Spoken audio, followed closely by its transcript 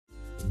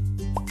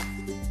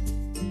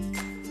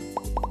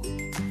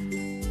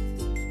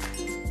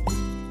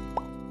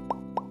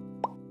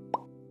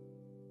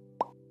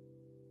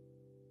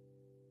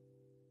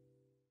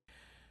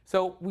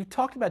So we've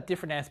talked about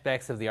different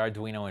aspects of the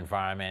Arduino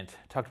environment,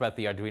 talked about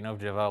the Arduino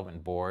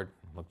development board,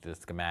 looked at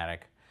the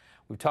schematic.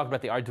 We've talked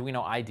about the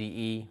Arduino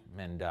IDE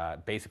and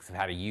basics of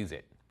how to use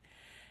it.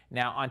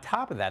 Now on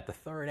top of that, the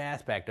third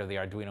aspect of the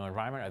Arduino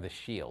environment are the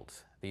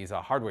shields. These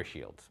are hardware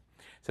shields.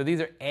 So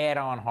these are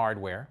add-on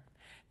hardware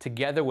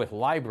together with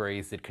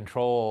libraries that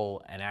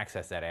control and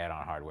access that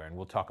add-on hardware, and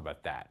we'll talk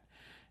about that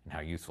and how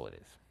useful it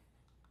is.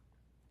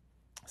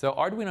 So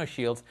Arduino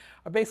shields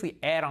are basically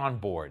add-on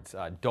boards.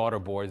 Daughter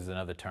boards is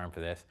another term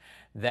for this,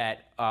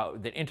 that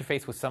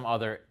interface with some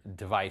other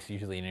device,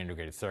 usually an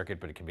integrated circuit,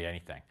 but it can be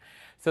anything.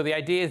 So the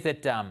idea is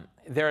that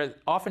there are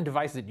often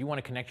devices that you want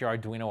to connect your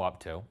Arduino up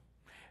to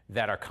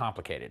that are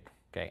complicated,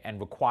 okay, and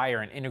require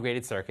an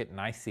integrated circuit, an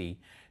IC,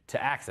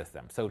 to access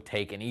them. So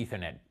take an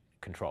Ethernet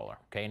controller,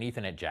 okay, an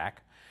Ethernet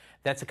jack.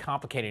 That's a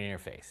complicated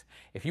interface.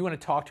 If you want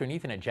to talk to an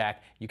Ethernet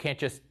jack, you can't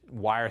just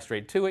wire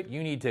straight to it.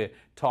 You need to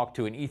talk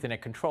to an Ethernet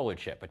controller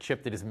chip, a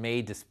chip that is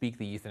made to speak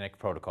the Ethernet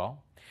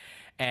protocol.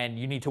 And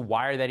you need to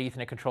wire that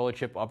Ethernet controller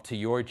chip up to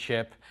your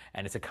chip,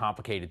 and it's a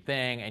complicated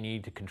thing, and you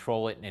need to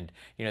control it. And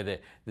you know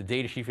the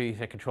data sheet for the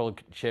Ethernet controller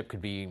chip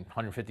could be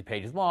 150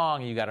 pages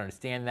long, and you got to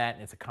understand that,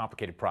 and it's a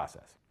complicated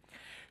process.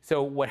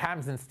 So what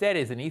happens instead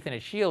is an Ethernet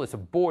shield is a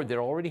board that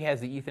already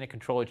has the Ethernet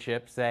controller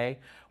chip, say,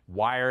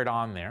 wired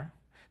on there.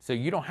 So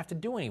you don't have to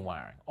do any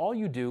wiring. All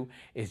you do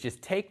is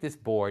just take this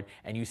board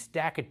and you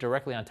stack it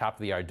directly on top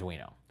of the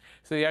Arduino.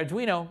 So the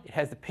Arduino, it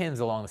has the pins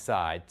along the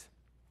sides.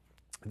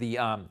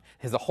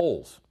 Has the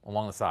holes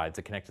along the sides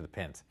that connect to the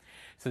pins.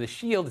 So the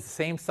shield is the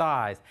same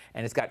size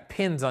and it's got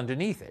pins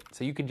underneath it.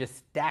 So you can just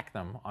stack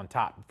them on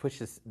top,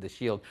 push the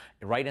shield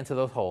right into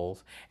those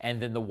holes,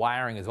 and then the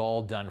wiring is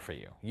all done for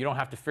you. You don't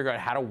have to figure out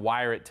how to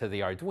wire it to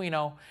the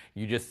Arduino.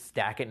 You just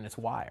stack it and it's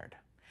wired.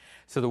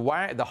 So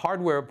the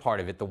hardware part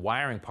of it, the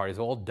wiring part, is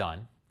all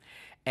done.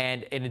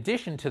 And in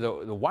addition to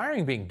the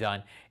wiring being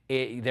done,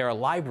 there are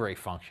library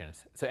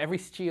functions. So every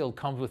shield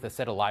comes with a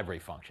set of library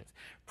functions,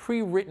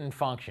 pre-written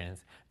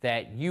functions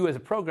that you as a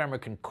programmer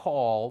can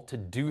call to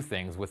do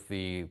things with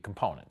the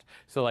component.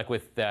 So like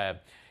with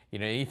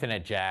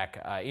Ethernet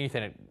jack,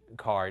 Ethernet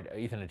card,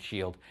 Ethernet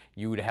shield,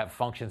 you would have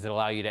functions that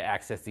allow you to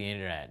access the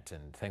internet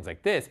and things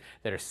like this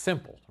that are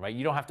simple, right?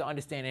 You don't have to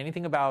understand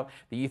anything about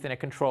the Ethernet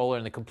controller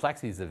and the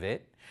complexities of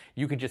it.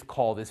 You can just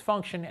call this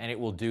function and it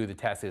will do the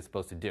task it's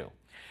supposed to do.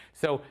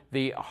 So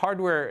the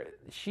hardware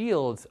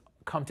shields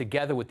come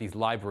together with these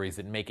libraries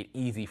that make it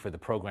easy for the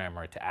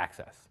programmer to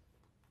access.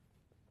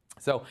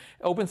 So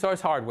open source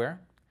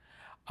hardware.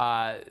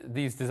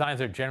 These designs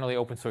are generally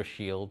open source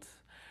shields.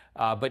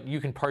 But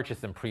you can purchase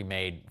them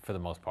pre-made for the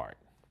most part.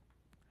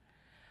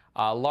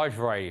 A large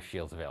variety of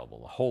shields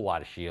available, a whole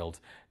lot of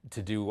shields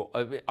to do.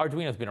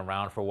 Arduino's been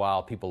around for a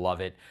while, people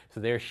love it, so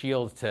there are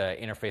shields to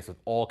interface with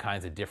all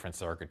kinds of different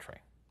circuitry.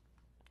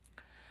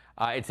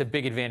 It's a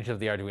big advantage of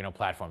the Arduino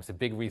platform. It's a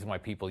big reason why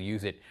people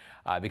use it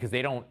because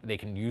they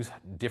can use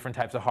different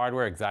types of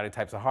hardware, exotic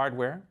types of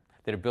hardware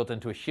that are built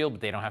into a shield, but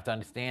they don't have to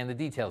understand the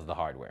details of the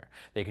hardware.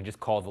 They can just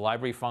call the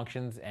library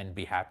functions and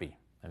be happy,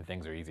 and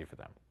things are easy for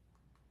them.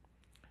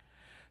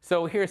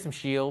 So here are some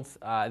shields.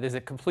 There's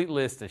a complete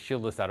list at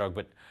shieldlist.org,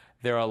 but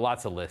there are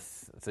lots of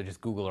lists, so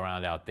just Google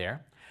around out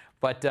there.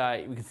 But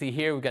we can see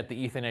here we've got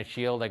the Ethernet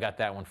shield. I got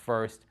that one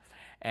first,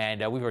 and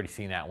we've already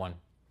seen that one.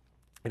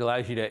 It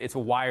allows you to, it's a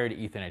wired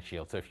Ethernet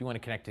shield. So if you want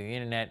to connect to the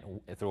internet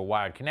through a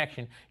wired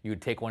connection, you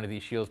would take one of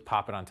these shields,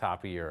 pop it on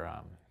top of your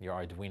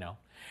Arduino,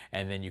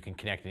 and then you can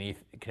connect an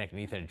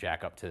Ethernet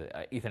jack up to,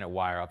 Ethernet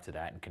wire up to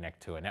that and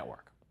connect to a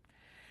network.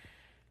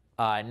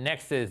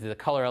 Next is the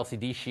color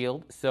LCD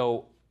shield.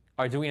 So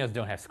Arduinos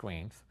don't have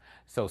screens.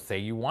 So say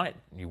you want it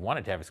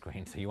to have a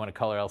screen, so you want a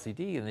color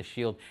LCD, and the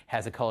shield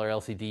has a color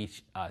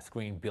LCD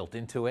screen built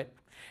into it,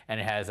 and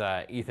it has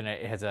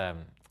Ethernet. It has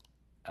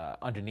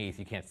underneath,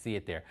 you can't see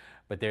it there,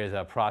 but there's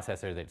a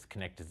processor that's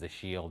connected to the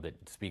shield that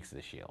speaks to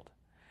the shield.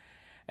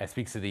 It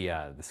speaks to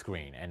the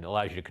screen and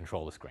allows you to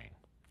control the screen.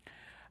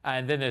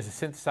 And then there's a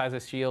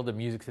synthesizer shield, a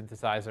music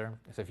synthesizer.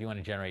 So if you want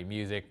to generate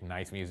music,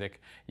 nice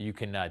music, you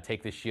can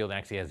take this shield. It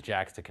actually has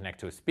jacks to connect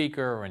to a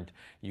speaker, and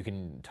you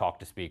can talk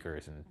to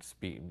speakers and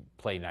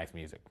play nice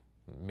music,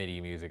 MIDI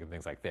music and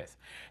things like this.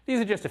 These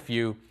are just a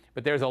few,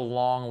 but there's a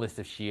long list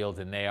of shields,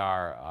 and they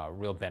are a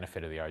real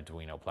benefit of the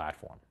Arduino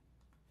platform.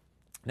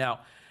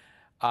 Now,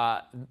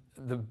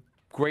 the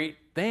great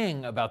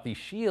thing about these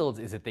shields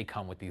is that they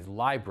come with these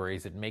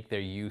libraries that make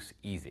their use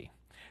easy.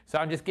 So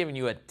I'm just giving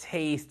you a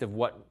taste of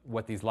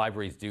what these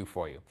libraries do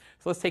for you.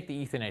 So let's take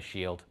the Ethernet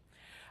shield.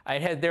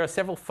 There are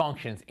several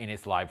functions in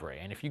its library,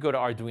 and if you go to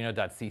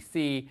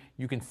arduino.cc,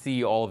 you can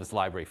see all of its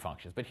library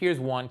functions. But here's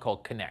one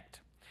called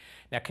connect.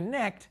 Now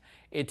connect,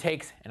 it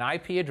takes an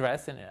IP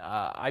address and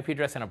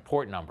a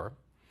port number.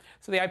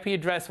 So the IP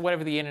address,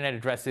 whatever the internet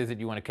address is that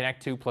you want to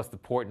connect to, plus the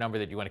port number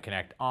that you want to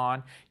connect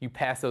on, you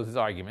pass those as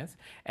arguments,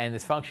 and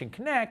this function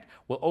connect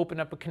will open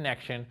up a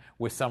connection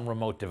with some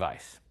remote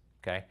device.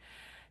 Okay?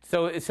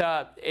 So at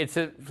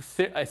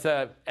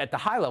the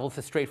high level, it's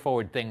a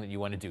straightforward thing that you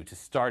want to do to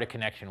start a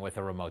connection with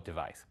a remote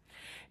device.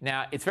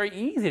 Now, it's very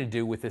easy to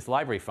do with this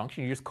library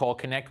function. You just call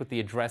connect with the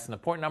address and the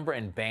port number,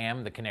 and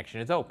bam, the connection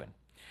is open.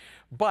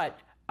 But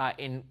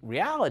in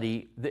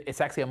reality,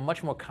 it's actually a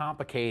much more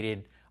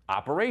complicated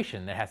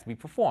operation that has to be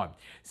performed.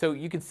 So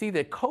you can see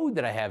the code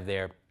that I have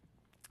there.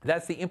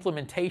 That's the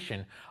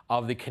implementation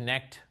of the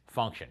connect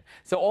function.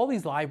 So all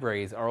these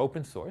libraries are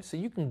open source, so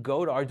you can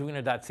go to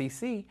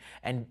arduino.cc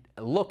and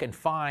look and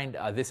find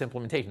this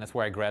implementation. That's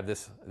where I grabbed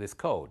this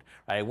code.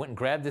 Right? I went and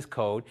grabbed this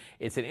code.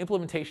 It's an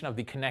implementation of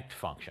the connect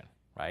function,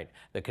 right?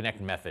 The connect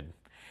method.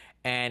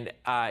 And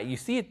you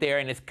see it there,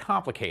 and it's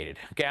complicated.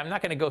 Okay, I'm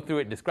not going to go through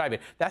it and describe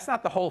it. That's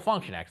not the whole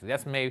function, actually.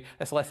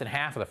 That's less than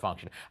half of the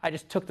function. I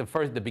just took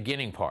the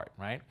beginning part,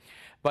 right?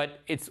 But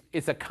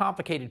it's a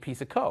complicated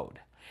piece of code.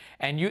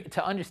 And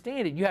to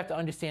understand it, you have to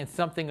understand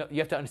something. You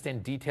have to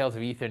understand details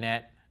of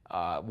Ethernet,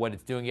 what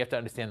it's doing. You have to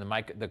understand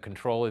the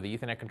controller, the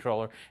Ethernet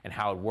controller, and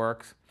how it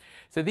works.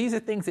 So these are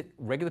things that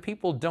regular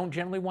people don't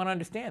generally want to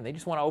understand. They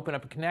just want to open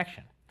up a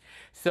connection.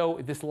 So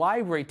this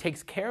library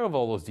takes care of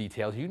all those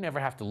details. You never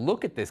have to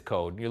look at this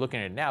code. You're looking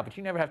at it now, but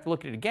you never have to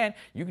look at it again.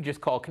 You can just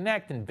call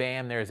connect, and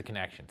bam, there's a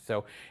connection.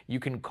 So you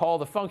can call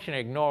the function and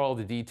ignore all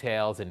the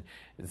details, and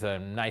it's a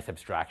nice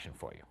abstraction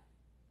for you.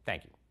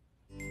 Thank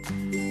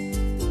you.